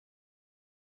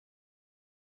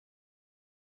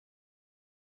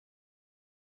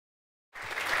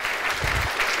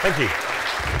Thank you.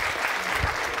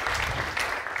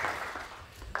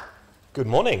 Good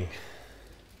morning.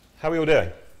 How are we all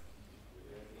doing?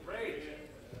 Great.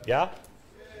 Yeah?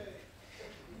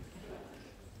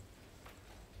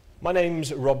 My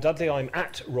name's Rob Dudley. I'm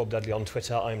at Rob Dudley on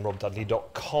Twitter. I'm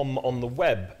robdudley.com on the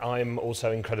web. I'm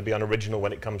also incredibly unoriginal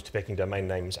when it comes to picking domain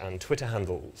names and Twitter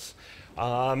handles.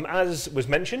 As was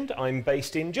mentioned, I'm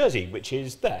based in Jersey, which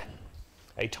is there,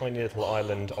 a tiny little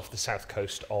island off the south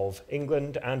coast of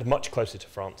England and much closer to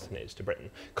France than it is to Britain.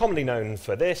 Commonly known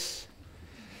for this,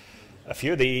 a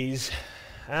few of these,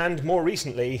 and more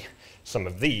recently, some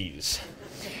of these.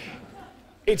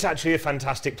 It's actually a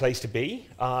fantastic place to be,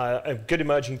 a good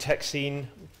emerging tech scene.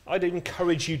 I'd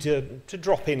encourage you to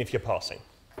drop in if you're passing.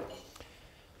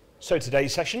 So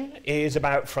today's session is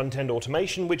about front-end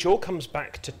automation, which all comes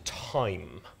back to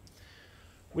time.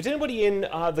 Was anybody in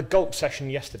the Gulp session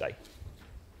yesterday?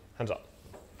 Hands up.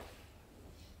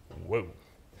 Whoa.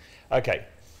 Okay,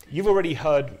 you've already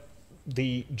heard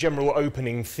the general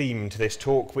opening theme to this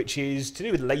talk, which is to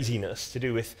do with laziness, to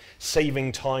do with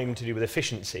saving time, to do with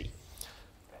efficiency.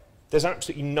 There's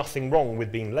absolutely nothing wrong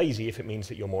with being lazy if it means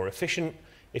that you're more efficient,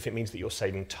 if it means that you're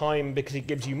saving time, because it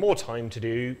gives you more time to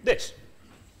do this,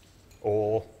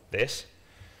 or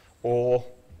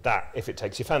that, if it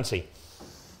takes your fancy.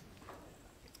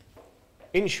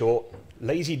 In short,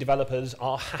 lazy developers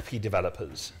are happy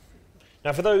developers.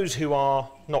 Now, for those who are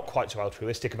not quite so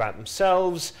altruistic about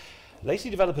themselves, lazy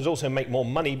developers also make more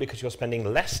money because you're spending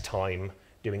less time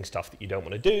doing stuff that you don't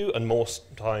want to do and more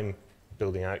time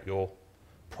building out your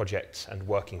projects and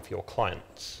working for your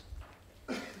clients.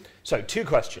 So, two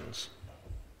questions.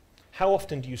 How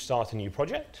often do you start a new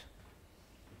project?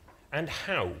 And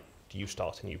how do you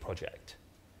start a new project?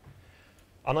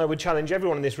 And I would challenge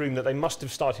everyone in this room that they must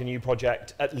have started a new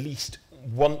project at least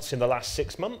once in the last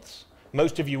 6 months.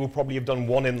 Most of you will probably have done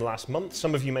one in the last month.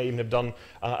 Some of you may even have done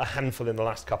a handful in the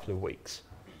last couple of weeks.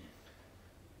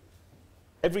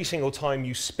 Every single time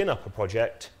you spin up a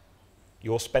project,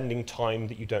 you're spending time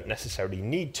that you don't necessarily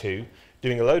need to,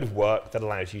 doing a load of work that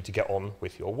allows you to get on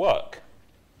with your work.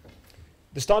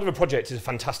 The start of a project is a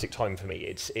fantastic time for me.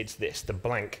 It's this, the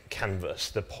blank canvas,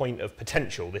 the point of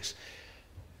potential, this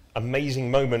amazing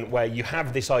moment where you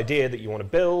have this idea that you want to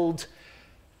build,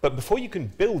 but before you can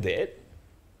build it,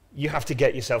 you have to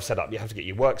get yourself set up. You have to get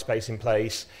your workspace in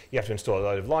place, you have to install a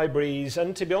load of libraries,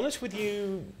 and to be honest with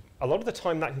you, a lot of the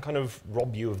time that can kind of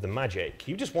rob you of the magic.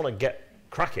 You just want to get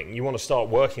cracking. You want to start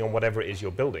working on whatever it is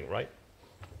you're building, right?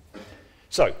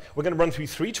 So, we're going to run through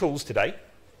 3 tools today,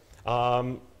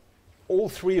 all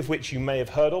 3 of which you may have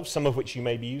heard of, some of which you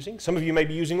may be using. Some of you may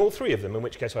be using all 3 of them, in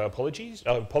which case I apologize.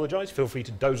 Feel free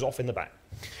to doze off in the back.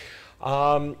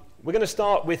 We're going to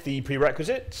start with the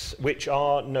prerequisites, which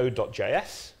are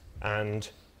Node.js and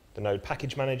the Node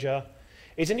package manager.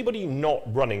 Is anybody not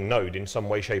running Node in some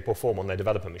way, shape, or form on their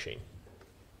developer machine?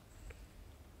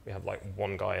 We have like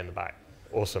one guy in the back.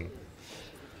 Awesome.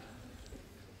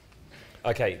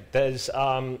 Okay, there's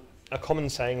a common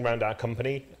saying around our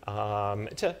company.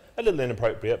 It's a little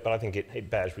inappropriate, but I think it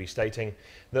bears restating,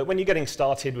 that when you're getting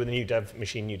started with a new dev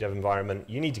machine, new dev environment,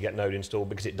 you need to get Node installed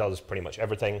because it does pretty much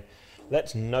everything.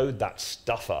 Let's node that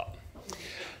stuff up.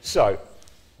 So,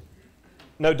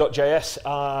 node.js.org,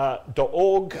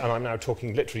 and I'm now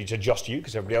talking literally to just you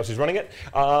because everybody else is running it,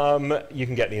 you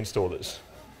can get the installers.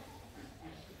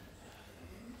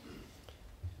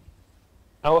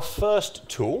 Our first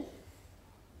tool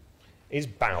is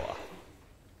Bower.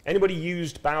 Anybody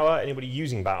used Bower? Anybody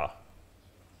using Bower?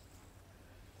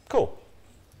 Cool.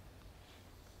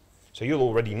 So you'll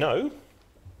already know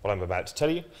what I'm about to tell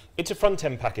you. It's a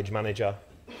front-end package manager.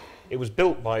 It was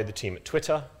built by the team at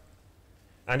Twitter,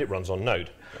 and it runs on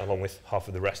Node, along with half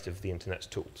of the rest of the internet's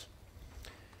tools.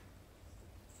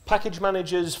 Package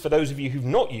managers, for those of you who've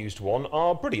not used one,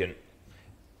 are brilliant.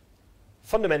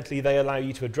 Fundamentally, they allow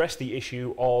you to address the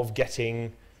issue of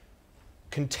getting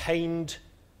contained,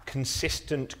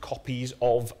 consistent copies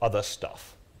of other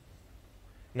stuff.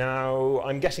 Now,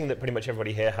 I'm guessing that pretty much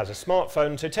everybody here has a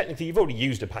smartphone, so technically you've already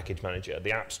used a package manager,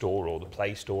 the App Store or the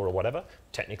Play Store or whatever.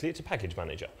 Technically, it's a package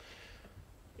manager.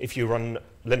 If you run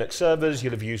Linux servers,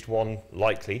 you'll have used one,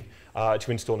 likely,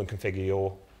 to install and configure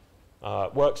your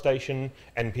workstation.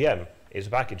 NPM is a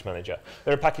package manager.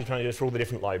 There are package managers for all the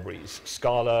different libraries.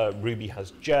 Scala, Ruby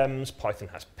has gems, Python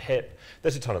has pip.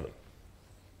 There's a ton of them.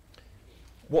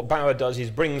 What Bower does is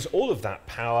brings all of that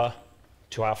power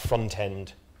to our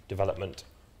front-end development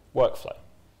workflow.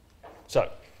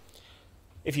 So,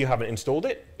 if you haven't installed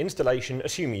it, installation,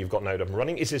 assuming you've got Node up and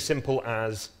running, is as simple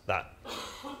as that.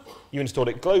 You install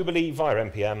it globally via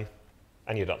NPM,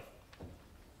 and you're done.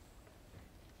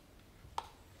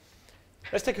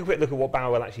 let's take a quick look at what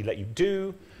Bower will actually let you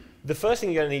do. The first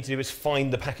thing you're going to need to do is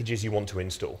find the packages you want to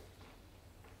install.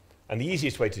 And the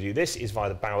easiest way to do this is via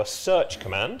the Bower search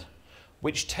command,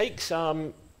 which takes,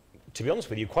 to be honest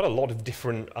with you, quite a lot of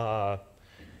different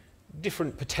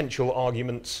potential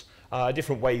arguments,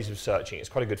 different ways of searching. It's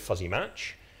quite a good fuzzy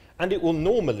match. And it will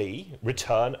normally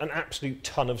return an absolute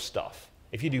ton of stuff.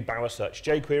 If you do Bower search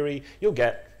jQuery, you'll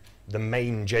get the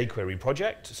main jQuery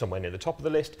project somewhere near the top of the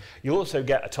list. You'll also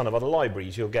get a ton of other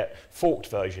libraries. You'll get forked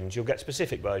versions. You'll get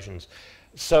specific versions.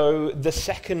 So the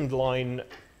second line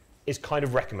is kind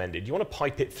of recommended. You want to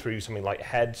pipe it through something like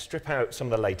head, strip out some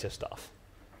of the later stuff.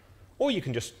 Or you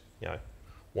can just,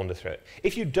 wander through it.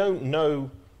 If you don't know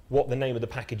what the name of the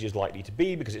package is likely to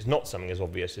be, because it's not something as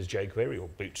obvious as jQuery or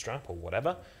Bootstrap or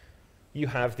whatever, you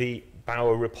have the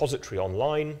Bower repository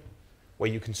online where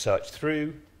you can search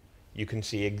through. You can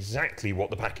see exactly what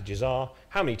the packages are,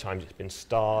 how many times it's been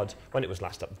starred, when it was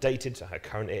last updated, so how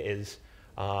current it is,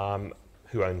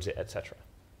 who owns it, etc.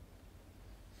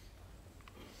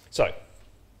 So,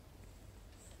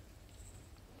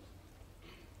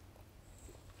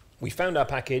 we found our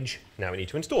package, now we need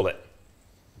to install it.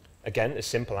 Again, as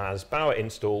simple as Bower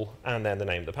install and then the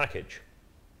name of the package.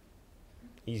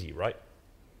 Easy, right?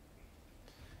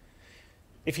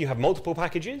 If you have multiple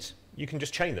packages, you can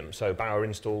just chain them. So Bower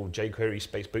install jQuery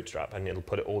space Bootstrap, and it'll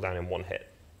put it all down in one hit.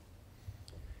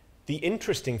 The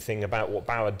interesting thing about what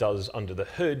Bower does under the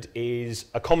hood is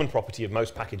a common property of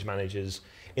most package managers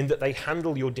in that they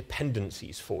handle your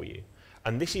dependencies for you.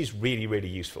 And this is really, really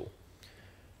useful.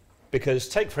 Because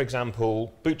take, for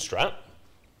example, Bootstrap,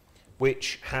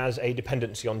 which has a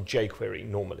dependency on jQuery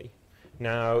normally.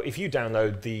 Now, if you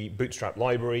download the Bootstrap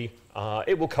library,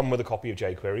 it will come with a copy of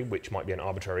jQuery, which might be an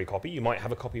arbitrary copy. You might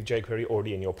have a copy of jQuery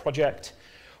already in your project.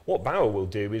 What Bower will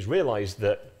do is realize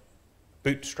that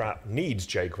Bootstrap needs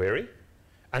jQuery,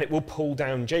 and it will pull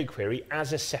down jQuery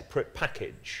as a separate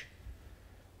package.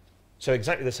 So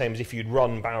exactly the same as if you'd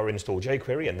run Bower install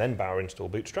jQuery and then Bower install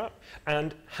Bootstrap.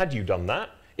 And had you done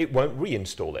that, it won't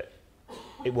reinstall it.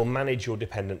 It will manage your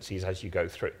dependencies as you go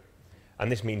through.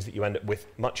 And this means that you end up with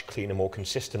much cleaner, more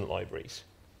consistent libraries.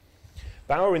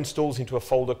 Bower installs into a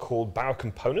folder called Bower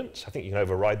Components. I think you can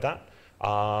override that.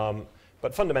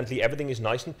 But fundamentally, everything is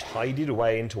nice and tidied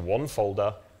away into one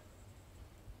folder,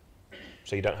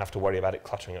 so you don't have to worry about it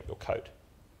cluttering up your code.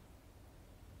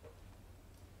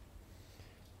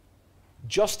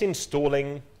 Just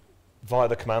installing via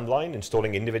the command line,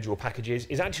 installing individual packages,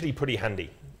 is actually pretty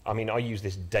handy. I mean, I use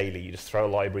this daily. You just throw a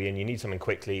library in, you need something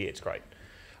quickly, it's great.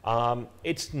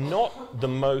 It's not the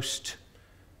most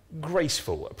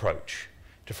graceful approach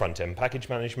to front-end package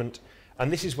management,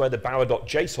 and this is where the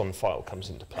bower.json file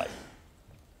comes into play.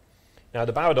 Now,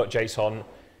 the bower.json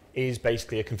is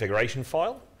basically a configuration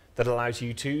file that allows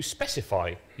you to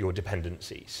specify your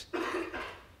dependencies.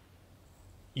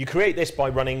 You create this by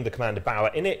running the command bower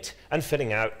init and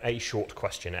filling out a short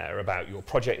questionnaire about your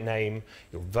project name,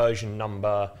 your version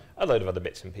number, a load of other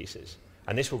bits and pieces.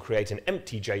 And this will create an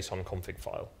empty JSON config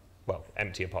file. Well,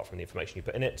 empty apart from the information you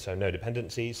put in it, so no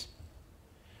dependencies.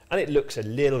 And it looks a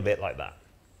little bit like that.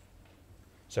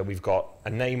 So we've got a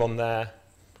name on there,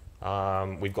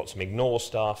 we've got some ignore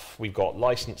stuff, we've got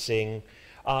licensing.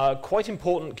 Quite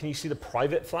important, can you see the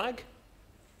private flag?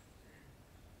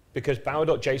 Because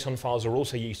bower.json files are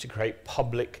also used to create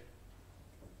public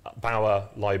Bower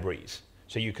libraries.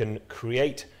 So you can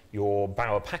create your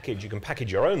Bower package, you can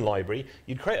package your own library,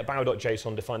 you'd create a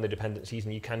bower.json, define the dependencies,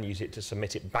 and you can use it to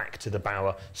submit it back to the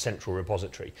Bower central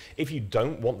repository. If you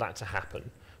don't want that to happen,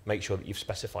 make sure that you've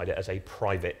specified it as a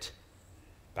private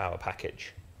Bower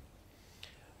package.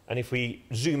 And if we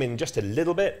zoom in just a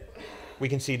little bit, we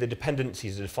can see the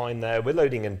dependencies are defined there. We're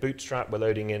loading in Bootstrap, we're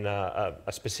loading in a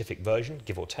specific version,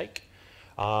 give or take.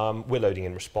 We're loading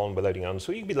in Respond, we're loading in,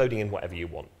 so you can be loading in whatever you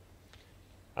want.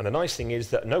 And the nice thing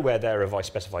is that nowhere there have I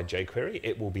specified jQuery,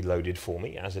 it will be loaded for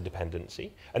me as a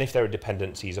dependency. And if there are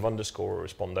dependencies of underscore or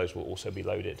Respond, those will also be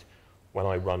loaded when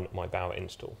I run my Bower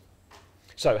install.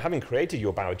 So having created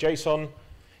your Bower.json,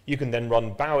 you can then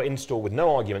run Bower install with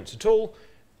no arguments at all.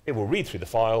 It will read through the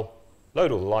file,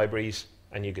 load all the libraries,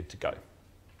 and you're good to go.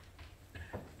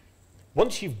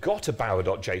 Once you've got a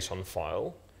bower.json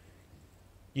file,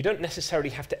 you don't necessarily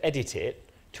have to edit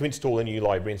it to install a new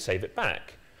library and save it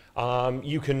back.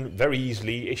 You can very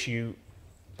easily issue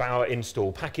Bower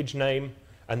install package name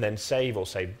and then save or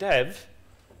save dev,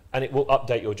 and it will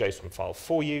update your JSON file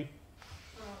for you.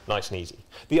 Nice and easy.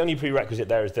 The only prerequisite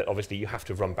there is that obviously you have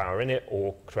to have run Bower init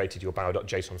or created your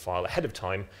bower.json file ahead of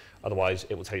time, otherwise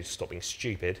it will tell you to stop being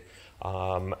stupid,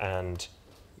 and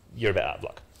you're a bit out of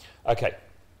luck. Okay.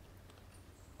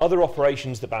 Other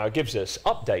operations that Bower gives us,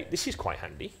 update, this is quite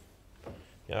handy.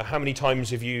 You know, how many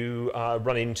times have you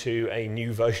run into a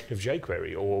new version of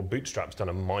jQuery, or Bootstrap's done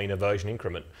a minor version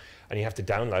increment, and you have to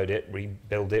download it,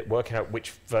 rebuild it, work out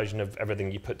which version of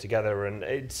everything you put together, and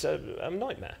it's a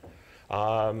nightmare.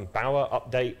 Bower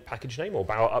update package name, or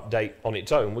Bower update on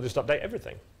its own will just update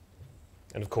everything.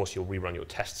 And of course, you'll rerun your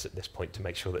tests at this point to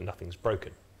make sure that nothing's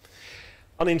broken.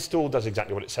 Uninstall does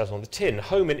exactly what it says on the tin.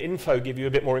 Home and info give you a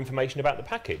bit more information about the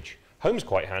package. Home's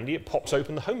quite handy. It pops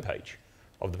open the home page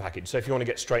of the package. So if you want to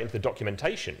get straight into the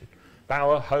documentation,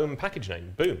 Bower home package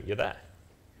name, boom, you're there.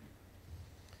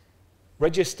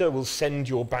 Register will send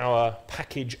your Bower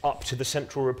package up to the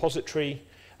central repository,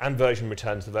 and version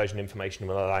returns the version information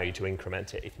and will allow you to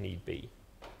increment it if need be.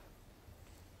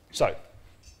 So,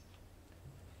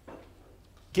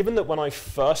 given that when I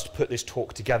first put this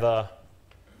talk together,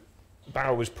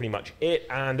 Bower was pretty much it,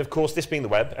 and of course, this being the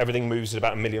web, everything moves at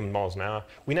about 1 million miles an hour.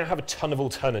 We now have a ton of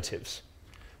alternatives.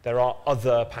 There are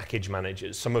other package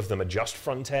managers. Some of them are just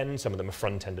front-end, some of them are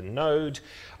front-end and Node.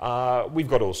 We've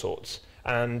got all sorts.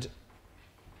 And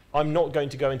I'm not going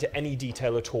to go into any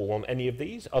detail at all on any of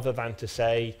these, other than to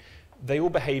say they all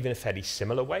behave in a fairly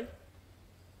similar way.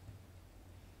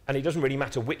 And it doesn't really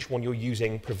matter which one you're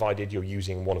using, provided you're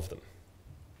using one of them.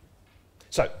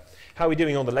 So, how are we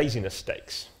doing on the laziness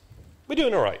stakes? We're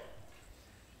doing all right.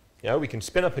 You know, we can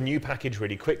spin up a new package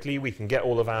really quickly, we can get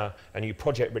all of a new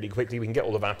project really quickly, we can get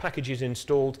all of our packages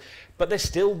installed, but there's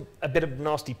still a bit of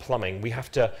nasty plumbing. We have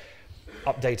to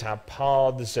update our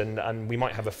paths, and we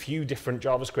might have a few different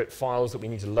JavaScript files that we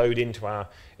need to load into our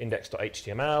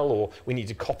index.html, or we need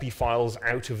to copy files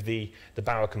out of the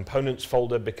Bower components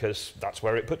folder because that's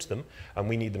where it puts them, and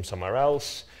we need them somewhere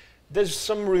else. There's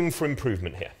some room for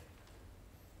improvement here.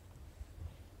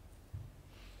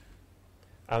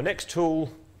 Our next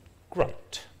tool,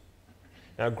 Grunt.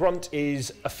 Now, Grunt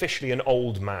is officially an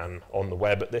old man on the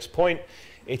web at this point.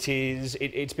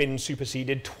 It's been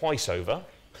superseded twice over.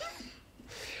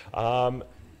 And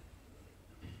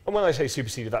when I say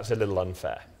superseded, that's a little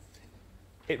unfair.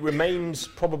 It remains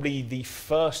probably the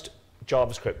first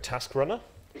JavaScript task runner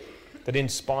that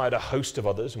inspired a host of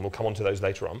others, and we'll come on to those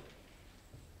later on.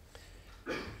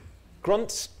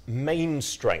 Grunt's main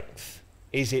strength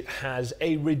is it has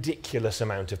a ridiculous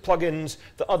amount of plugins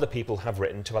that other people have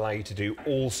written to allow you to do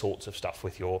all sorts of stuff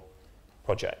with your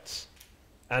projects.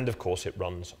 And of course, it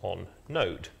runs on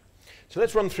Node. So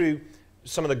let's run through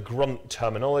some of the Grunt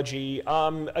terminology.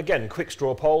 Again, quick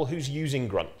straw poll, who's using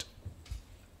Grunt?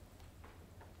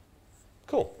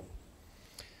 Cool.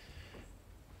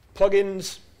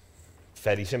 Plugins,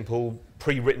 fairly simple,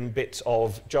 pre-written bits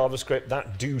of JavaScript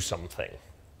that do something.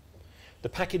 The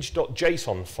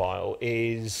package.json file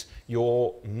is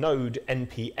your Node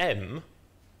npm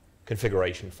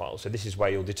configuration file. So this is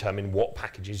where you'll determine what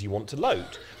packages you want to load,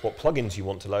 what plugins you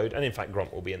want to load, and in fact,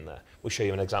 Grunt will be in there. We'll show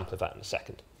you an example of that in a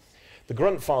second. The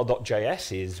grunt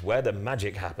file.js is where the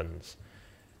magic happens.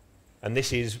 And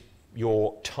this is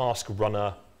your task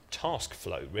runner task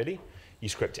flow, really. You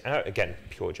script it out, again,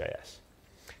 pure JS.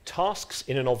 Tasks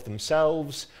in and of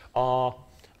themselves are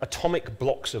atomic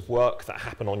blocks of work that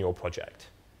happen on your project.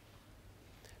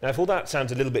 Now, if all that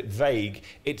sounds a little bit vague,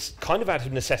 it's kind of out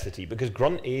of necessity, because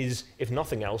Grunt is, if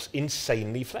nothing else,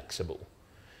 insanely flexible.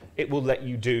 It will let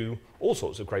you do all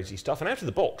sorts of crazy stuff, and out of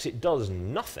the box, it does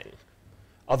nothing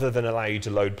other than allow you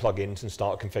to load plugins and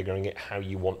start configuring it how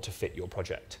you want to fit your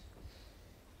project.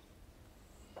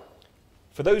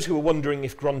 For those who are wondering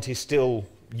if Grunt is still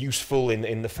useful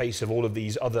in the face of all of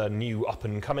these other new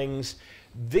up-and-comings,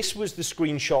 this was the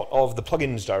screenshot of the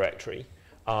plugins directory.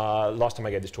 Last time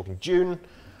I gave this talk in June.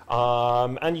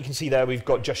 And you can see there we've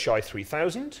got just shy of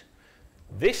 3,000.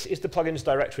 This is the plugins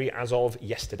directory as of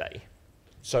yesterday.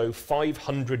 So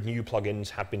 500 new plugins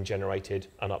have been generated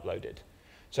and uploaded.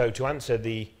 So to answer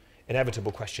the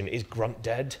inevitable question, is Grunt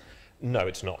dead? No,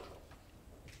 it's not.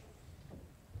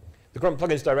 The Grunt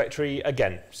plugins directory,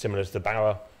 again, similar to the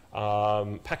Bower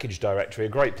package directory, a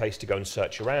great place to go and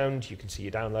search around. You can see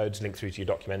your downloads, link through to your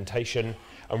documentation,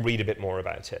 and read a bit more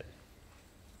about it.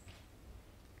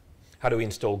 How do we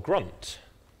install Grunt?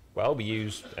 Well, we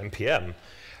use npm.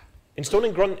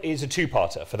 Installing Grunt is a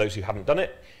two-parter for those who haven't done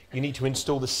it. You need to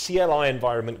install the CLI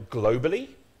environment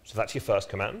globally, so that's your first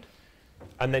command,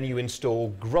 and then you install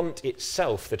Grunt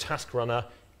itself, the task runner,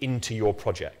 into your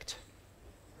project.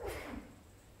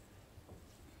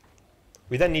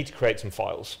 We then need to create some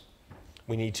files.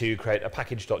 We need to create a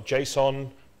package.json,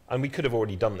 and we could have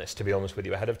already done this, to be honest with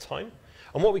you, ahead of time.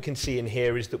 And what we can see in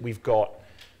here is that we've got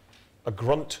a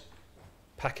Grunt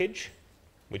package,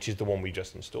 which is the one we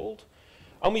just installed,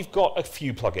 and we've got a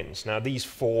few plugins. Now, these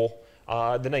four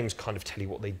The names kind of tell you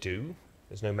what they do.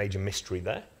 There's no major mystery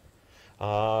there.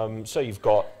 So you've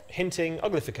got hinting,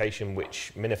 uglification,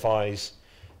 which minifies,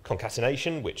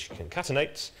 concatenation, which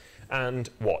concatenates, and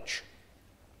watch,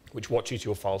 which watches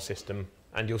your file system,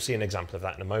 and you'll see an example of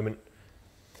that in a moment.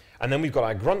 And then we've got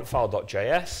our grunt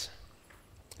file.js.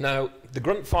 Now, the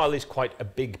grunt file is quite a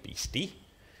big beastie,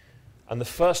 and the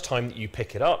first time that you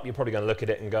pick it up, you're probably going to look at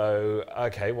it and go,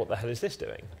 okay, what the hell is this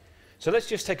doing? So let's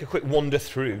just take a quick wander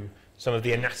through some of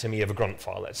the anatomy of a grunt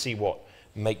file. Let's see what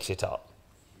makes it up.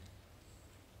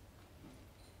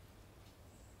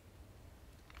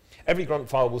 Every grunt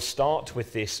file will start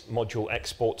with this module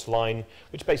exports line,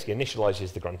 which basically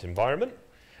initializes the grunt environment,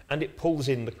 and it pulls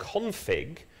in the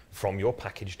config from your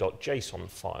package.json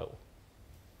file.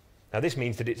 Now this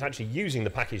means that it's actually using the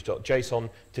package.json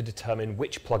to determine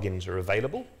which plugins are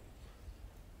available.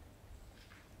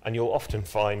 And you'll often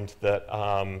find that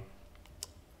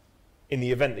in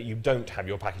the event that you don't have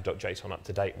your package.json up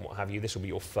to date and what have you, this will be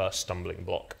your first stumbling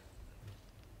block.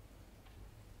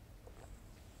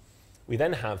 We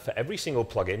then have, for every single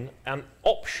plugin, an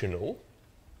optional,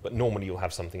 but normally you'll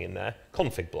have something in there,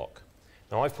 config block.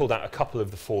 Now I've pulled out a couple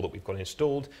of the 4 that we've got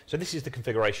installed. So this is the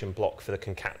configuration block for the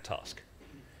concat task.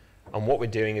 And what we're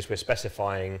doing is we're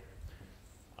specifying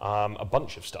a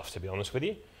bunch of stuff, to be honest with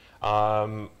you.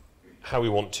 How we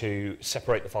want to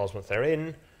separate the files once they're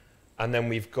in. And then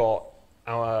we've got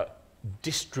our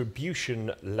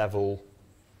distribution level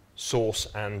source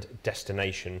and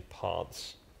destination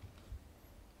paths.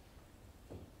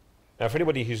 Now, for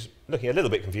anybody who's looking a little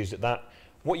bit confused at that,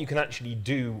 what you can actually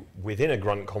do within a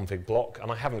grunt config block,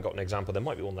 and I haven't got an example, there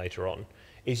might be one later on,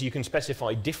 is you can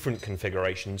specify different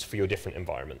configurations for your different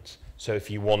environments. So if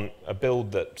you want a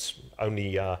build that's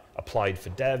only applied for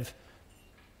dev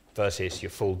versus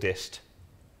your full dist,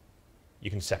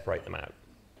 you can separate them out.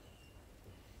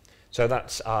 So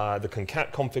that's the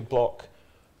concat config block.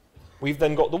 We've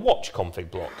then got the watch config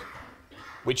block,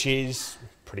 which is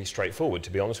pretty straightforward,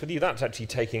 to be honest with you. That's actually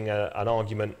taking an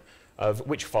argument of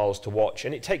which files to watch,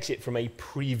 and it takes it from a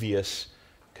previous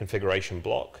configuration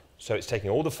block. So it's taking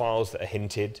all the files that are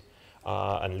hinted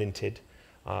and linted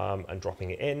and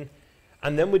dropping it in.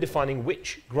 And then we're defining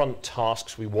which grunt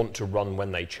tasks we want to run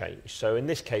when they change. So in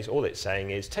this case, all it's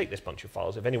saying is take this bunch of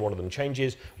files. If any one of them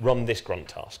changes, run this grunt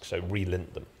task, so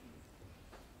relint them.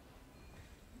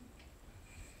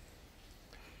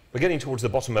 We're getting towards the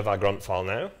bottom of our grunt file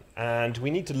now, and we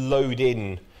need to load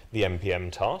in the npm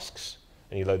tasks,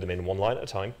 and you load them in one line at a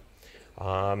time.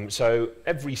 So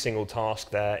every single task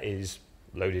there is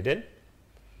loaded in.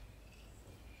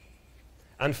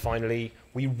 And finally,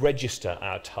 we register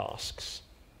our tasks.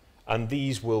 And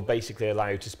these will basically allow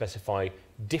you to specify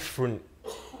different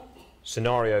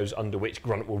scenarios under which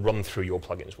Grunt will run through your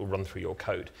plugins, will run through your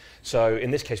code. So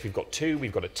in this case, we've got 2.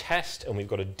 We've got a test, and we've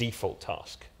got a default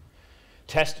task.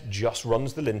 Test just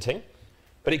runs the linting,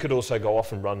 but it could also go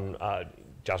off and run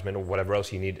Jasmine or whatever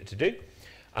else you need it to do.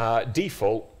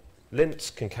 Default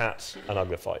lints, concats, and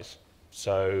uglifies.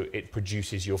 So it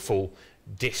produces your full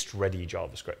dist-ready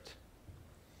JavaScript.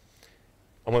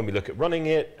 And when we look at running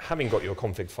it, having got your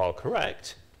config file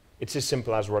correct, it's as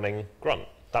simple as running grunt.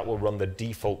 That will run the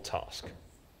default task.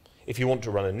 If you want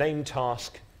to run a name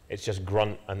task, it's just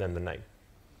grunt and then the name.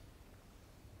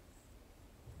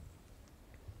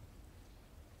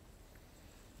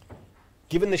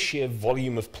 Given the sheer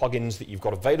volume of plugins that you've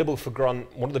got available for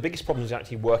Grunt, one of the biggest problems is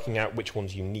actually working out which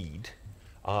ones you need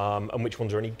and which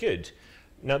ones are any good.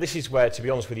 Now, this is where, to be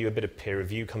honest with you, a bit of peer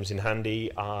review comes in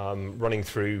handy, running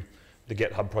through the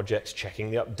GitHub projects,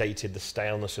 checking the updated, the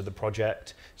staleness of the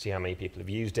project, see how many people have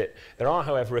used it. There are,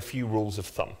 however, a few rules of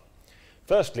thumb.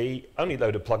 Firstly, only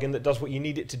load a plugin that does what you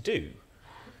need it to do.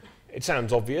 It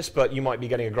sounds obvious, but you might be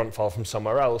getting a grunt file from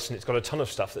somewhere else and it's got a ton of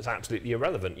stuff that's absolutely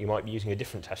irrelevant. You might be using a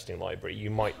different testing library. You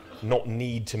might not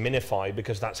need to minify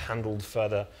because that's handled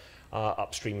further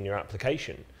upstream in your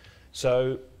application.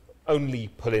 So only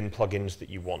pull in plugins that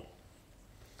you want.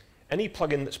 Any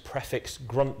plugin that's prefixed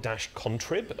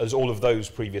grunt-contrib, as all of those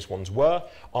previous ones were,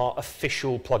 are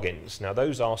official plugins. Now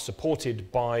those are supported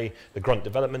by the Grunt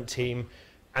development team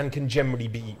and can generally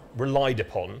be relied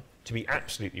upon to be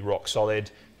absolutely rock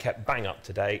solid, kept bang up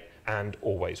to date, and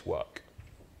always work.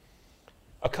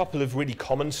 A couple of really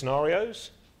common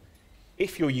scenarios.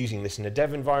 If you're using this in a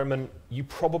dev environment, you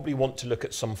probably want to look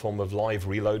at some form of live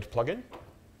reload plugin,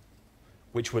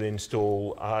 which will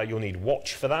install, you'll need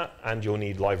watch for that, and you'll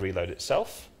need live reload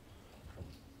itself.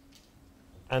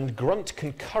 And Grunt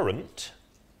concurrent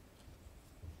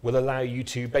will allow you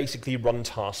to basically run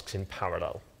tasks in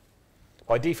parallel.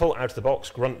 By default, out of the box,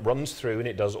 Grunt runs through and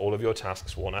it does all of your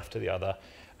tasks one after the other,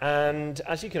 And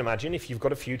as you can imagine, if you've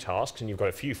got a few tasks and you've got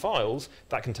a few files,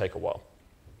 that can take a while.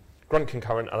 Grunt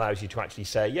concurrent allows you to actually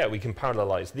say, yeah, we can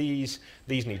parallelize these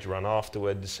need to run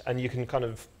afterwards, and you can kind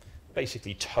of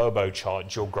basically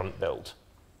turbocharge your Grunt build.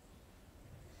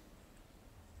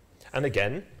 And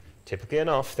again, typically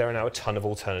enough, there are now a ton of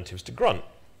alternatives to Grunt.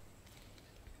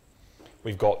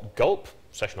 We've got Gulp,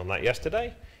 session on that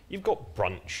yesterday. You've got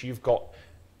Brunch, you've got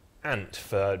Ant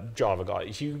for Java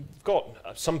guys. You've got,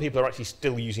 some people are actually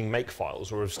still using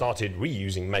makefiles or have started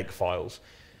reusing makefiles.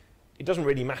 It doesn't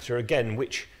really matter, again,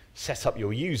 which setup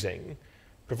you're using,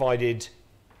 provided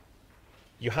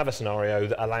you have a scenario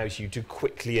that allows you to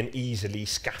quickly and easily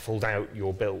scaffold out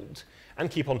your build and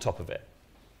keep on top of it.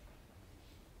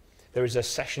 There is a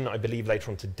session, I believe,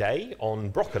 later on today on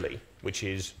broccoli, which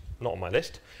is not on my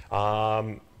list.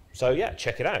 So yeah,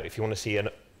 check it out. If you want to see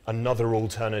another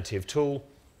alternative tool,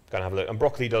 go and have a look. And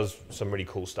broccoli does some really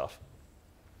cool stuff.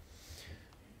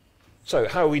 So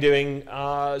how are we doing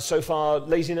so far?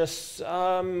 Laziness,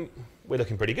 we're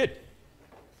looking pretty good.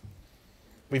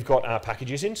 We've got our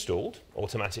packages installed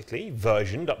automatically,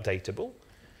 versioned, updatable.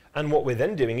 And what we're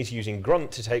then doing is using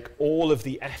Grunt to take all of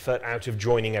the effort out of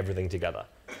joining everything together.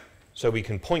 So we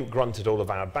can point Grunt at all of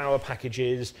our Bower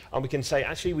packages, and we can say,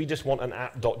 actually, we just want an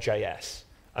app.js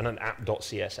and an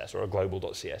app.css or a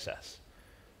global.css.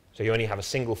 So you only have a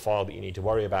single file that you need to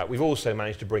worry about. We've also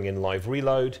managed to bring in live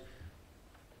reload,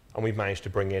 and we've managed to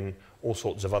bring in all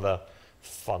sorts of other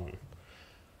fun.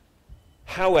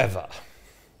 However,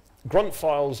 Grunt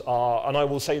files are, and I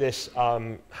will say this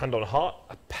hand on heart,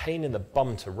 a pain in the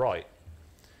bum to write.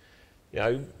 You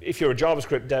know, if you're a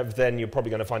JavaScript dev, then you're probably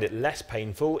going to find it less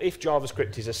painful. If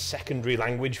JavaScript is a secondary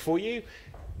language for you,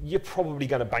 you're probably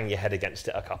going to bang your head against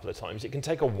it a couple of times. It can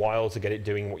take a while to get it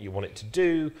doing what you want it to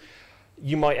do.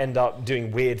 You might end up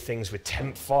doing weird things with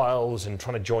temp files and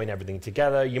trying to join everything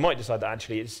together. You might decide that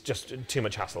actually it's just too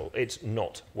much hassle. It's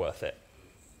not worth it.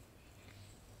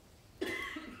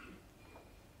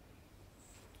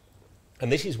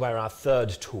 And this is where our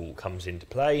third tool comes into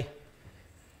play,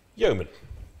 Yeoman.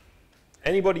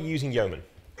 Anybody using Yeoman?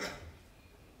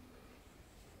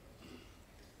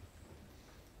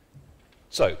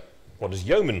 So, what does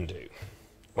Yeoman do?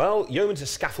 Well, Yeoman's a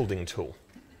scaffolding tool.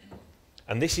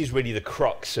 And this is really the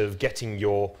crux of getting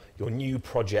your new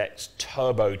projects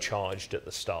turbocharged at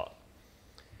the start.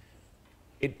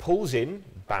 It pulls in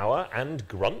Bower and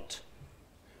Grunt.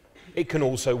 It can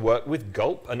also work with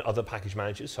Gulp and other package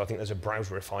managers. So I think there's a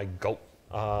browserify Gulp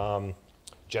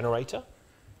generator.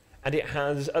 And it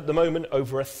has, at the moment,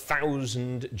 over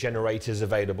 1,000 generators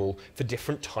available for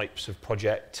different types of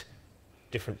project,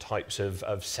 different types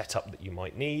of setup that you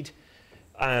might need.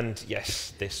 And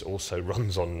yes, this also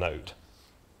runs on Node.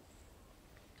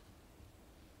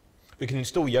 We can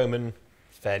install Yeoman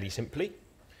fairly simply.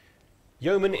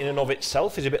 Yeoman in and of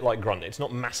itself is a bit like Grunt. It's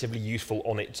not massively useful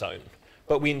on its own.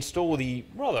 But we install the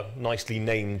rather nicely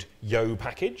named Yo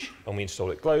package, and we install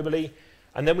it globally.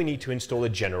 And then we need to install a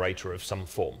generator of some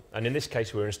form. And in this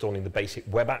case, we're installing the basic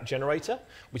web app generator,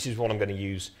 which is what I'm going to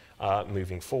use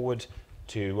moving forward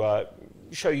to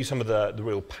show you some of the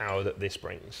real power that this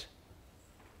brings.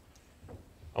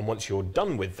 And once you're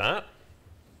done with that,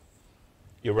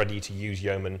 you're ready to use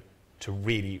Yeoman to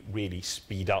really, really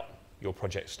speed up your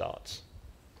project starts.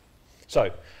 So,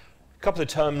 a couple of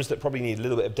terms that probably need a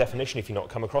little bit of definition if you've not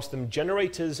come across them.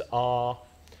 Generators are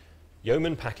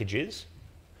Yeoman packages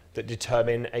that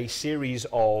determine a series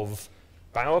of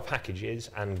Bower packages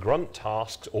and Grunt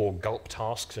tasks, or Gulp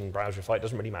tasks and browserify, it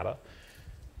doesn't really matter.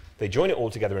 They join it all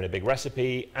together in a big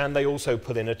recipe, and they also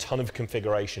put in a ton of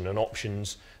configuration and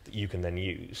options that you can then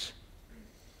use.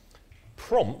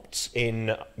 Prompts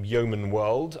in Yeoman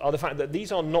world are the fact that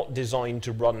these are not designed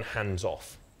to run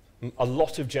hands-off. A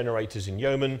lot of generators in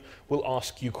Yeoman will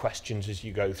ask you questions as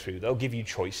you go through. They'll give you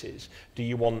choices. Do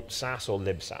you want SAS or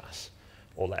libSAS?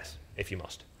 Or less, if you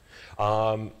must.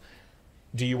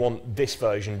 Do you want this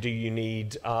version? Do you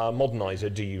need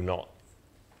Modernizer? Do you not?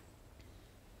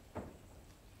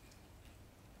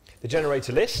 The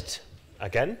generator list,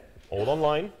 again, all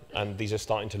online, and these are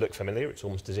starting to look familiar. It's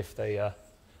almost as if they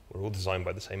were all designed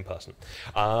by the same person.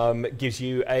 Gives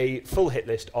you a full hit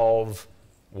list of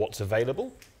what's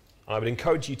available. I would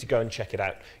encourage you to go and check it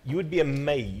out. You would be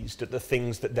amazed at the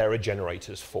things that there are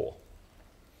generators for.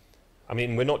 I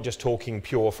mean, we're not just talking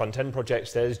pure front-end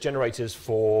projects. There's generators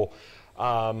for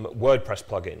WordPress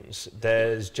plugins.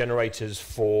 There's generators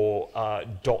for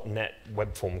 .NET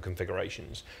web form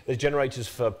configurations. There's generators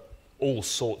for all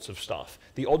sorts of stuff.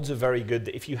 The odds are very good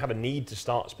that if you have a need to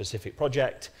start a specific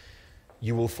project,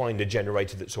 you will find a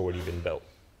generator that's already been built.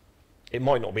 It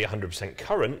might not be 100%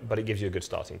 current, but it gives you a good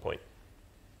starting point.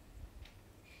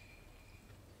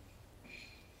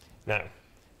 Now,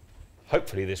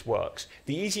 hopefully this works.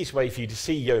 The easiest way for you to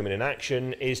see Yeoman in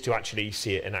action is to actually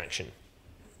see it in action.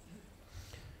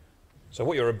 So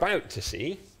what you're about to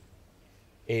see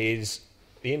is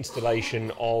the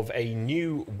installation of a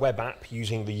new web app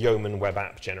using the Yeoman web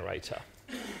app generator.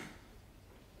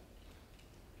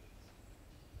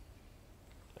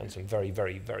 And some very,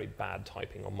 very, very bad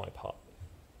typing on my part.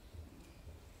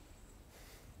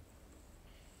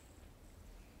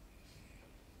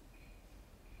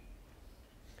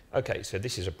 Okay, so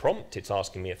this is a prompt. It's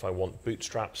asking me if I want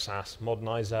Bootstrap, Sass,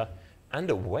 Modernizer, and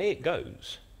away it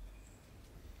goes.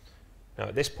 Now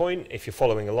at this point, if you're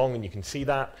following along and you can see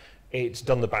that, it's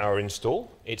done the Bower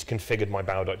install. It's configured my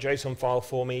bower.json file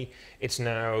for me. It's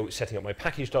now setting up my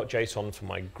package.json for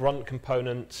my Grunt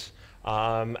components,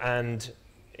 and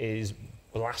is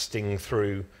blasting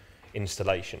through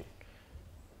installation.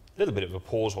 A little bit of a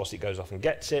pause whilst it goes off and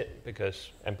gets it,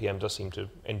 because NPM does seem to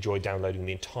enjoy downloading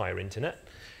the entire internet.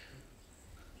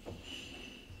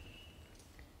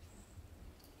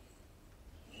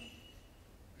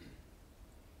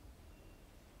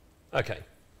 Okay,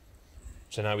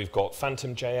 so now we've got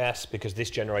Phantom.js, because this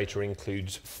generator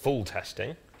includes full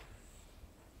testing,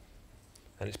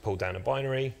 and it's pulled down a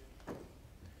binary.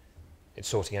 It's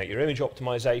sorting out your image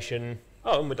optimization.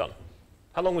 Oh, and we're done.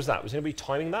 How long was that? Was anybody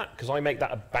timing that? Because I make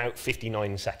that about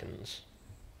 59 seconds.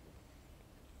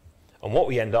 And what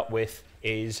we end up with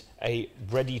is a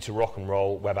ready to rock and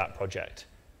roll web app project.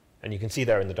 And you can see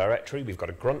there in the directory, we've got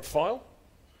a Grunt file.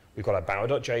 We've got our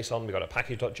bower.json, we've got our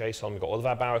package.json, we've got all of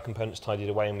our Bower components tidied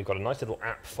away, and we've got a nice little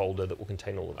app folder that will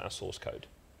contain all of our source code.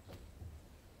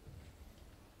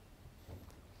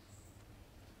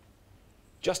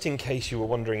 Just in case you were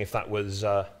wondering if that was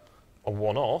a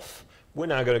one-off, we're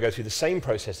now going to go through the same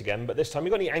process again, but this time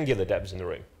we've got any Angular devs in the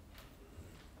room.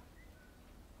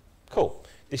 Cool.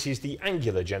 This is the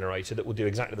Angular generator that will do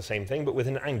exactly the same thing, but with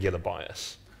an Angular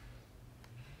bias.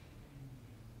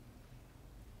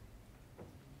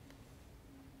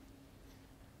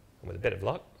 And with a bit of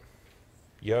luck,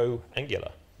 yo, Angular.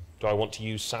 Do I want to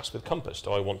use Sass with Compass?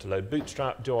 Do I want to load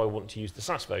Bootstrap? Do I want to use the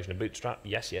Sass version of Bootstrap?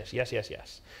 Yes, yes, yes, yes,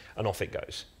 yes. And off it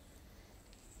goes.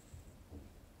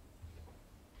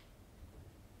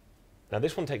 Now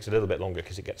this one takes a little bit longer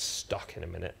because it gets stuck in a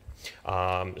minute.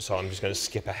 So I'm just going to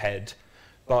skip ahead.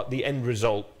 But the end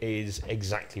result is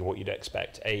exactly what you'd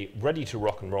expect. A ready to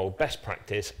rock and roll, best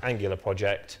practice Angular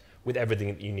project with everything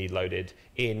that you need loaded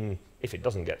in, if it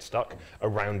doesn't get stuck,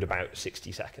 around about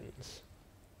 60 seconds.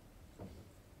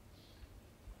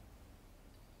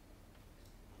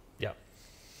 Yeah.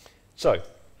 So,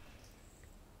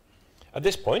 at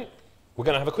this point, we're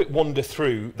going to have a quick wander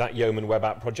through that Yeoman web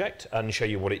app project and show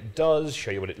you what it does, show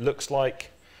you what it looks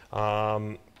like.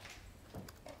 And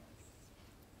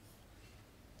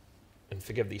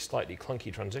forgive the slightly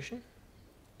clunky transition.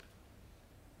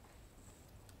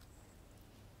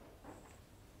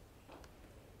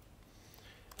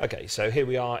 Okay, so here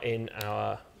we are in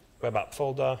our web app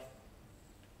folder.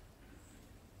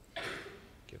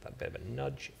 Give that a bit of a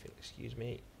nudge, if you'll excuse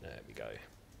me. There we go.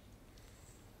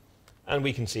 And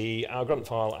we can see our Grunt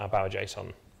file, our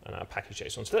Bower.json, and our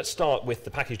package.json. So let's start with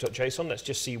the package.json. Let's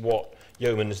just see what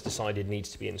Yeoman has decided needs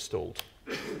to be installed.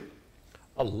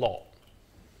 A lot.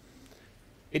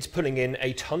 It's pulling in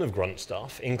a ton of Grunt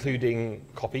stuff, including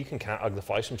copy, concat,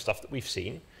 uglify, some stuff that we've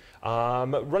seen.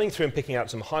 Running through and picking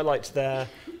out some highlights there,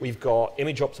 we've got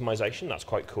image optimization, that's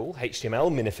quite cool.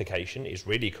 HTML minification is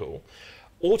really cool.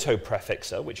 Auto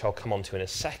prefixer, which I'll come on to in a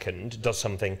second, does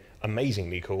something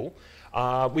amazingly cool.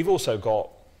 We've also got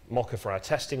Mocha for our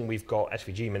testing, we've got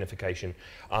SVG minification,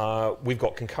 we've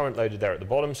got concurrent loaded there at the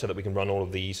bottom so that we can run all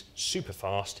of these super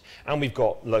fast, and we've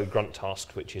got load grunt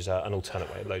task, which is an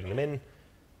alternate way of loading them in.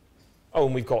 Oh,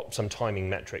 and we've got some timing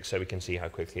metrics so we can see how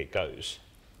quickly it goes.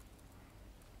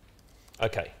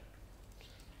 Okay.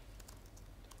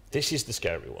 This is the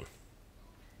scary one.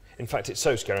 In fact, it's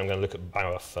so scary I'm going to look at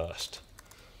Bower first.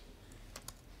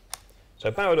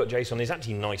 So Bower.json is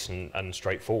actually nice and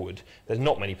straightforward. There's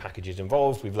not many packages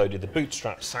involved. We've loaded the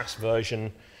Bootstrap Sass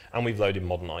version, and we've loaded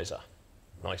Modernizer.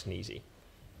 Nice and easy.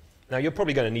 Now, you're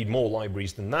probably going to need more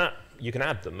libraries than that. You can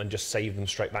add them and just save them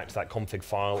straight back to that config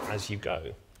file as you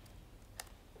go.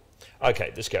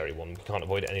 Okay, the scary one. We can't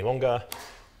avoid it any longer.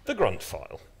 The Grunt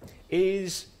file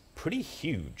is pretty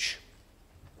huge.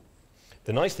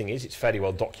 The nice thing is it's fairly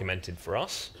well documented for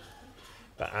us,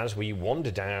 but as we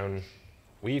wander down,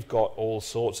 we've got all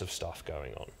sorts of stuff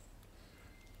going on.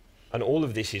 And all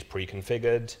of this is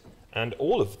pre-configured, and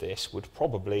all of this would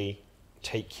probably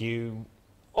take you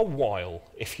a while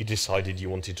if you decided you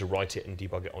wanted to write it and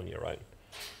debug it on your own.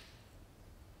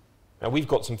 Now we've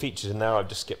got some features in there, I've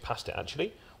just skipped past it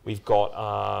actually. We've got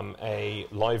a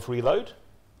live reload.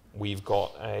 We've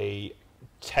got a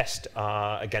test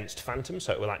against Phantom,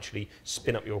 so it will actually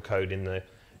spin up your code in the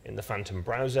Phantom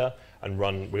browser and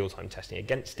run real-time testing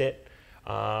against it.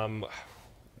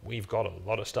 We've got a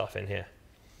lot of stuff in here.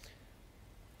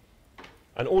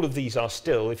 And all of these are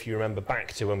still, if you remember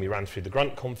back to when we ran through the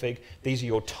Grunt config, these are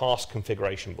your task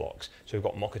configuration blocks. So we've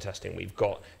got Mocha testing, we've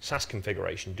got SAS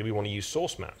configuration. Do we want to use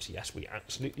source maps? Yes, we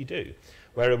absolutely do.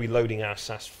 Where are we loading our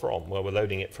SAS from? Well, we're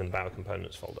loading it from the Bower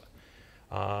Components folder.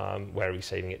 Where are we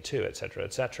saving it to, etc.,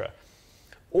 etc.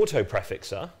 Auto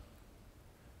prefixer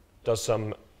does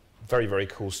some very, very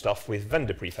cool stuff with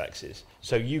vendor prefixes.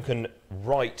 So you can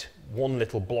write one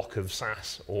little block of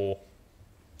SAS or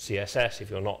CSS if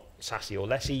you're not sassy or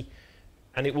lessy,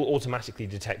 and it will automatically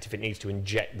detect if it needs to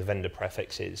inject the vendor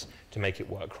prefixes to make it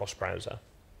work cross-browser.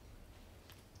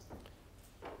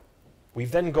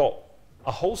 We've then got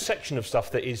a whole section of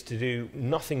stuff that is to do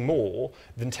nothing more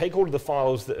than take all of the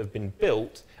files that have been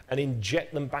built and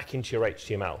inject them back into your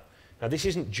HTML. Now, this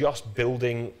isn't just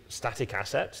building static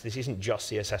assets. This isn't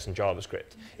just CSS and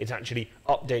JavaScript. It's actually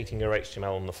updating your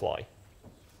HTML on the fly.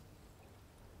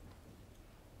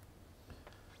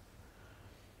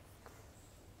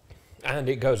 And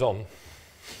it goes on.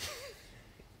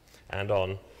 And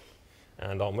on.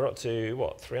 And on. We're up to,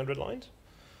 what, 300 lines?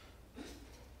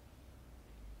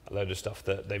 A load of stuff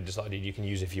that they've decided you can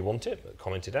use if you want it, but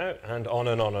commented out, and on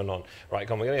and on and on. Right,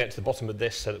 come on, we're going to get to the bottom of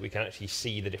this so that we can actually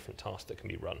see the different tasks that can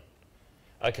be run.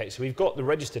 Okay, so we've got the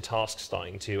register tasks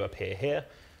starting to appear here.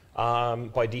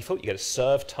 By default, you get a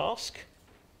serve task,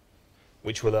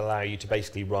 which will allow you to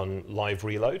basically run live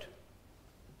reload.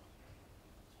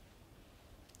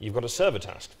 You've got a server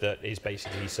task that is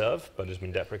basically serve, but has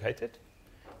been deprecated.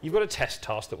 You've got a test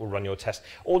task that will run your test.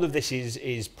 All of this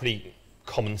is pretty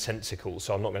commonsensical,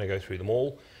 so I'm not going to go through them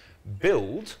all.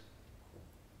 Build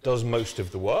does most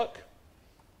of the work,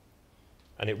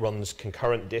 and it runs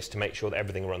concurrent disk to make sure that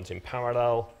everything runs in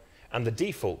parallel, and the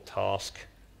default task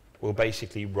will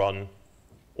basically run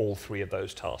all three of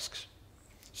those tasks.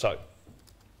 So,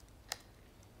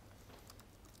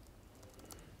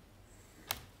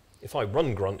 if I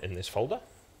run Grunt in this folder,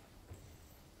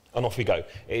 and off we go.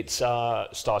 It's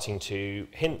starting to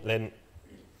hint lint.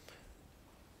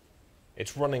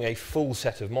 It's running a full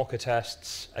set of Mocha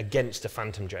tests against a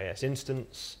Phantom.js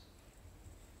instance.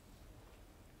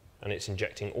 And it's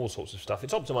injecting all sorts of stuff.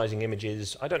 It's optimizing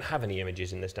images. I don't have any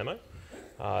images in this demo,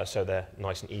 so they're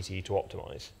nice and easy to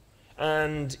optimize.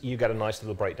 And you get a nice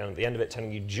little breakdown at the end of it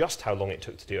telling you just how long it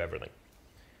took to do everything.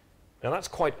 Now that's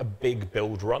quite a big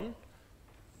build run.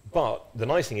 But the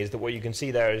nice thing is that what you can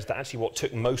see there is that actually what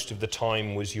took most of the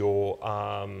time was your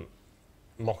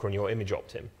Mocha and your image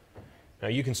optim. Now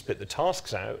you can split the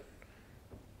tasks out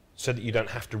so that you don't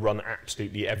have to run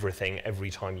absolutely everything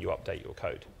every time you update your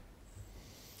code.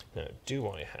 Now, do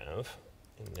I have,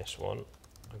 in this one,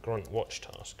 a Grunt watch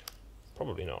task?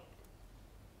 Probably not.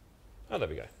 Oh, there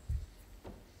we go.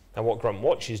 Now what Grunt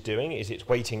watch is doing is it's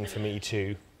waiting for me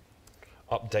to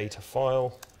update a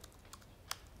file.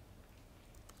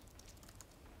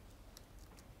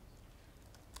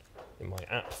 In my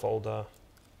app folder.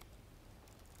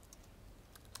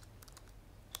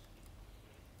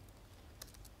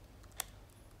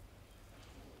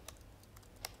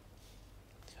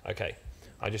 Okay,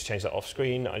 I just changed that off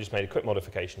screen. I just made a quick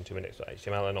modification to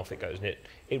index.html and off it goes. And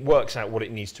it works out what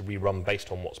it needs to rerun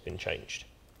based on what's been changed.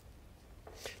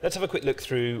 Let's have a quick look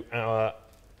through our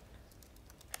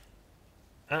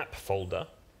app folder,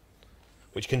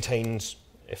 which contains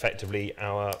effectively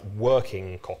our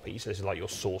working copy. So this is like your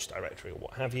source directory or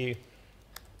what have you.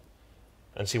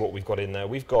 And see what we've got in there.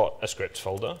 We've got a scripts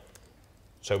folder,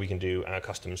 so we can do our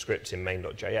custom scripts in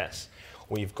main.js.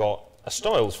 We've got a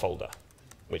styles folder,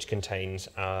 which contains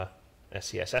our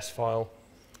CSS file.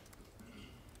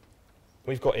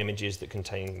 We've got images that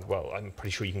contain, well, I'm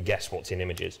pretty sure you can guess what's in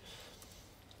images.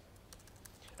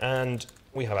 And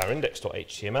we have our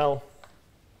index.html,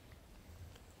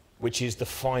 which is the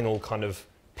final kind of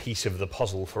piece of the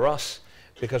puzzle for us,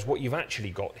 because what you've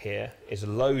actually got here is a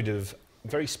load of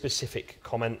very specific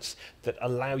comments that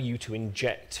allow you to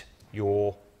inject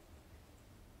your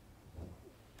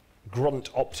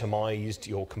Grunt optimized,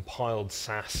 your compiled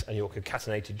SAS, and your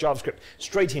concatenated JavaScript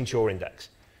straight into your index.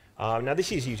 Now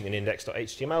this is using an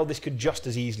index.html. This could just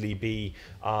as easily be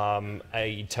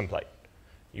a template,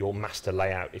 your master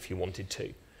layout if you wanted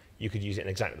to. You could use it in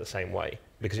exactly the same way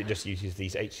because it just uses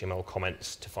these HTML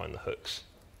comments to find the hooks.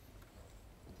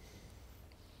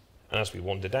 And as we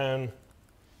wander down,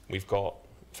 we've got,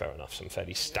 fair enough, some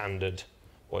fairly standard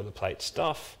boilerplate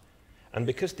stuff. And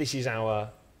because this is our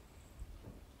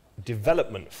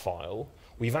development file,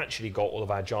 we've actually got all of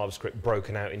our JavaScript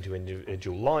broken out into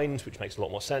individual lines, which makes a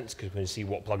lot more sense because we can see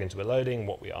what plugins we're loading and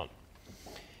what we aren't.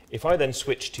 If I then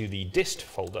switch to the dist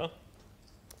folder,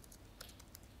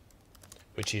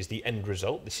 which is the end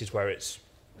result, this is where it's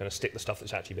going to stick the stuff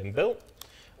that's actually been built.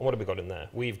 And what have we got in there?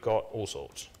 We've got all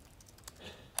sorts.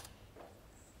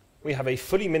 We have a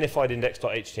fully minified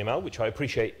index.html, which I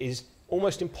appreciate is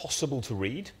almost impossible to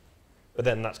read, but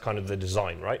then that's kind of the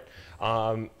design, right?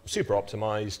 Super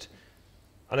optimized.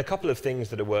 And a couple of things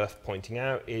that are worth pointing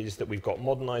out is that we've got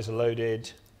modernizer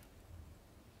loaded.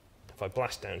 If I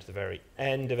blast down to the very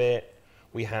end of it,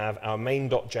 we have our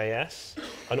main.js,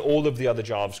 and all of the other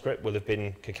JavaScript will have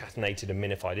been concatenated and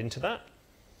minified into that.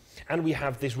 And we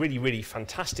have this really, really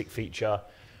fantastic feature,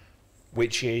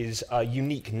 which is a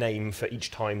unique name for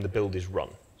each time the build is run.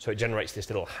 So it generates this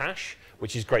little hash,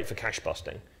 which is great for cache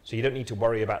busting. So you don't need to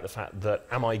worry about the fact that,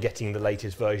 am I getting the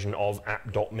latest version of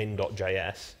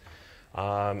app.min.js,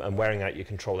 and wearing out your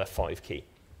Control F5 key.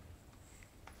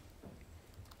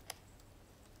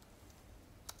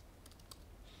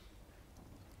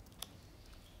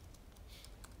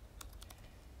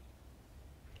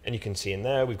 And you can see in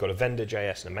there, we've got a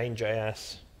vendor.js and a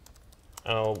main.js.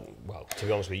 Oh, well, to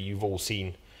be honest with you, you've all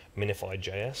seen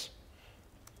minified.js.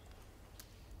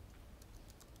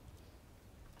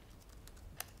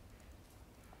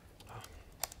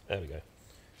 There we go.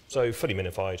 So fully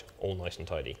minified, all nice and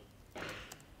tidy.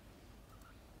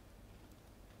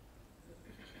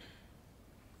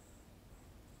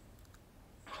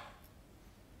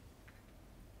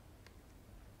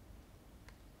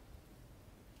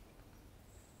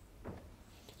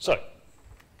 So,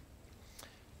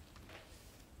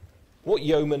 what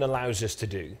Yeoman allows us to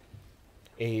do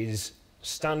is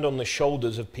stand on the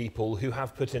shoulders of people who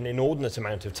have put an inordinate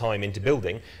amount of time into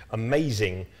building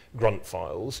amazing Grunt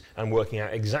files and working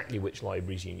out exactly which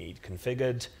libraries you need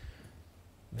configured.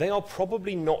 They are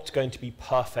probably not going to be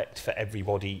perfect for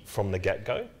everybody from the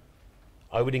get-go.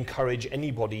 I would encourage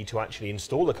anybody to actually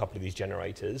install a couple of these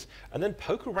generators and then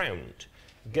poke around.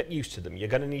 Get used to them. You're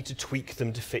going to need to tweak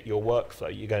them to fit your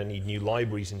workflow. You're going to need new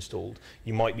libraries installed.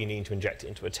 You might be needing to inject it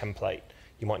into a template.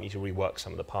 You might need to rework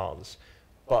some of the paths.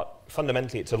 But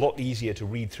fundamentally, it's a lot easier to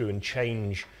read through and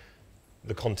change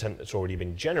the content that's already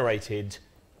been generated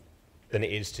than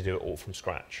it is to do it all from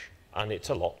scratch. And it's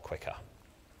a lot quicker.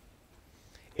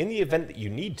 In the event that you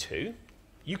need to,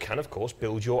 you can, of course,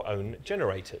 build your own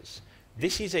generators.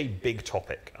 This is a big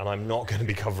topic, and I'm not going to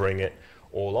be covering it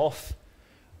all off.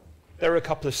 There are a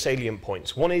couple of salient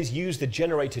points. One is use the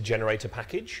generator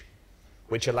package,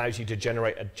 which allows you to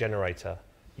generate a generator.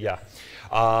 Yeah.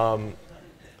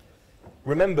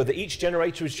 Remember that each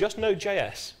generator is just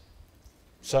Node.js.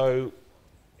 So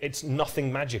it's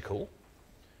nothing magical.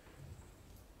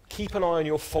 Keep an eye on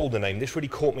your folder name. This really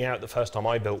caught me out the first time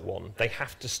I built one. They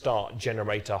have to start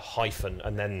generator hyphen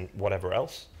and then whatever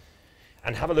else.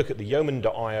 And have a look at the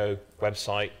yeoman.io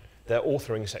website. Their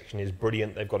authoring section is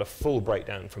brilliant. They've got a full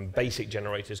breakdown from basic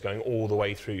generators going all the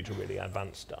way through to really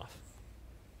advanced stuff.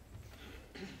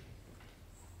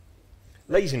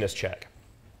 Laziness check.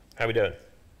 How are we doing?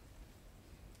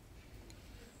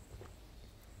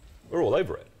 We're all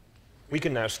over it. We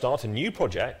can now start a new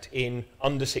project in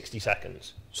under 60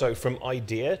 seconds. So from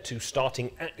idea to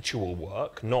starting actual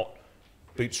work, not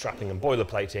bootstrapping and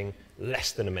boilerplating,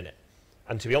 less than a minute.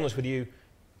 And to be honest with you,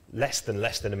 less than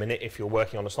a minute if you're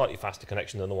working on a slightly faster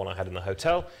connection than the one I had in the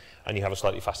hotel, and you have a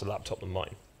slightly faster laptop than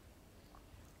mine.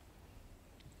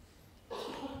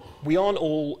 We aren't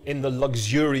all in the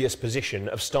luxurious position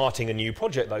of starting a new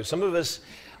project, though. Some of us,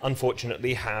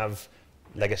 unfortunately, have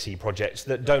legacy projects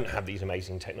that don't have these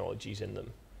amazing technologies in them.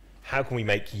 How can we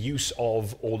make use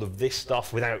of all of this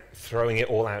stuff without throwing it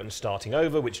all out and starting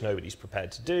over, which nobody's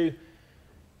prepared to do?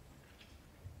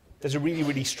 There's a really,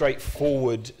 really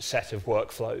straightforward set of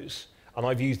workflows, and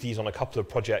I've used these on a couple of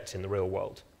projects in the real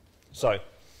world. So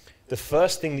the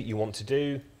first thing that you want to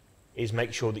do is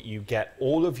make sure that you get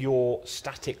all of your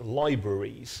static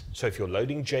libraries. So if you're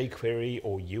loading jQuery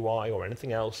or UI or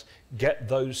anything else, get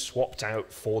those swapped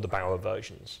out for the Bower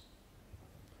versions.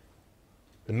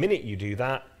 The minute you do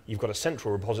that, you've got a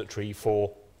central repository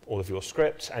for all of your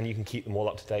scripts, and you can keep them all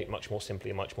up to date much more simply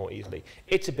and much more easily.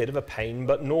 It's a bit of a pain,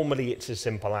 but normally it's as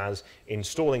simple as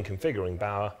installing, configuring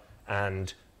Bower,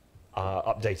 and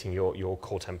updating your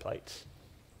core templates.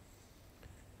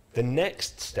 The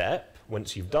next step,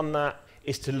 once you've done that,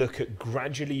 is to look at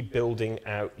gradually building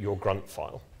out your Grunt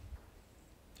file.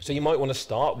 So you might want to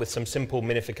start with some simple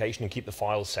minification and keep the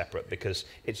files separate because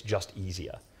it's just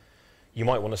easier. You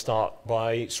might want to start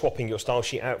by swapping your style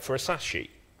sheet out for a Sass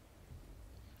sheet.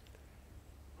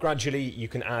 Gradually, you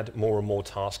can add more and more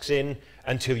tasks in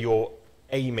until you're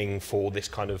aiming for this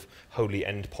kind of holy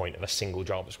endpoint of a single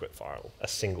JavaScript file, a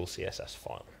single CSS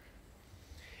file.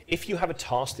 If you have a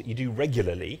task that you do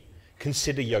regularly,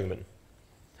 consider Yeoman.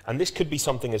 And this could be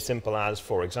something as simple as,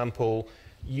 for example,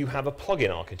 you have a plugin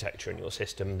architecture in your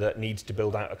system that needs to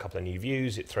build out a couple of new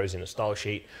views, it throws in a style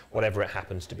sheet, whatever it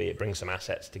happens to be, it brings some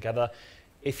assets together.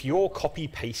 If you're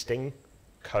copy-pasting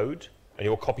code, and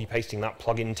you're copy-pasting that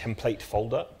plugin template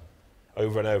folder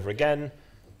over and over again,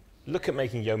 look at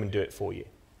making Yeoman do it for you.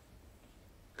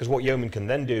 Because what Yeoman can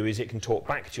then do is it can talk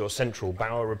back to your central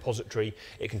Bower repository,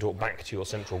 it can talk back to your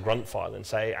central Grunt file and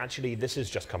say, actually, this has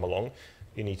just come along,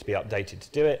 you need to be updated to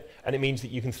do it, and it means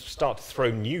that you can start to throw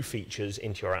new features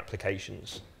into your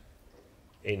applications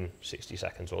in 60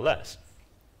 seconds or less.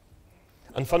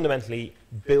 And fundamentally,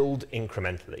 build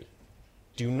incrementally.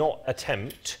 Do not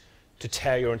attempt to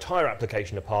tear your entire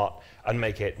application apart and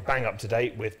make it bang up to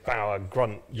date with Bower,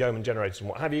 Grunt, Yeoman generators and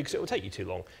what have you, because it will take you too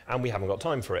long, and we haven't got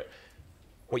time for it.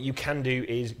 What you can do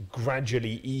is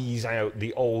gradually ease out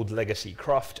the old legacy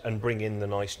cruft and bring in the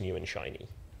nice new and shiny.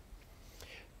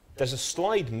 There's a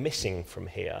slide missing from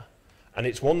here, and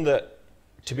it's one that,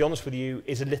 to be honest with you,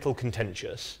 is a little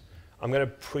contentious. I'm going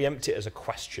to preempt it as a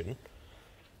question.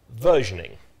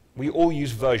 Versioning. We all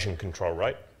use version control,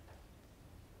 right?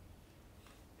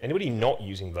 Anybody not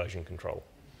using version control?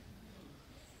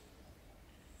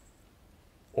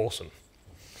 Awesome.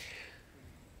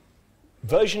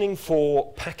 Versioning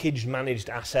for packaged managed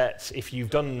assets, if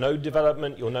you've done node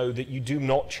development, you'll know that you do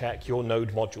not check your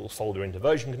node modules folder into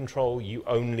version control, you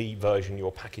only version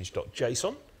your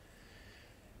package.json.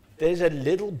 There's a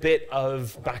little bit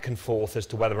of back and forth as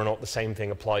to whether or not the same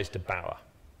thing applies to Bower.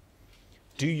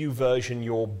 Do you version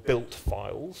your built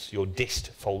files, your dist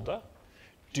folder?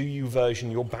 Do you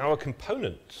version your Bower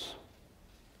components?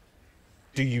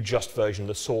 Do you just version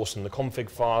the source and the config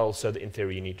file so that in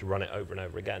theory you need to run it over and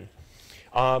over again?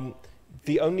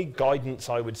 The only guidance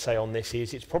I would say on this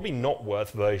is it's probably not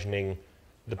worth versioning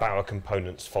the Bower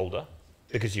components folder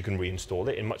because you can reinstall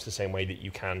it in much the same way that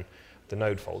you can the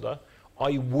node folder.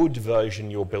 I would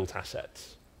version your built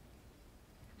assets.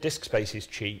 Disk space is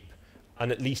cheap,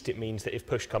 and at least it means that if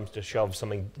push comes to shove,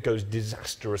 something goes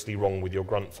disastrously wrong with your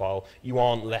Grunt file, you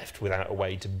aren't left without a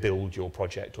way to build your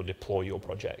project or deploy your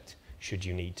project should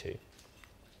you need to.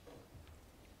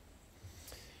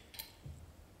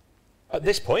 At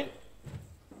this point,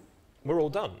 we're all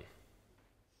done.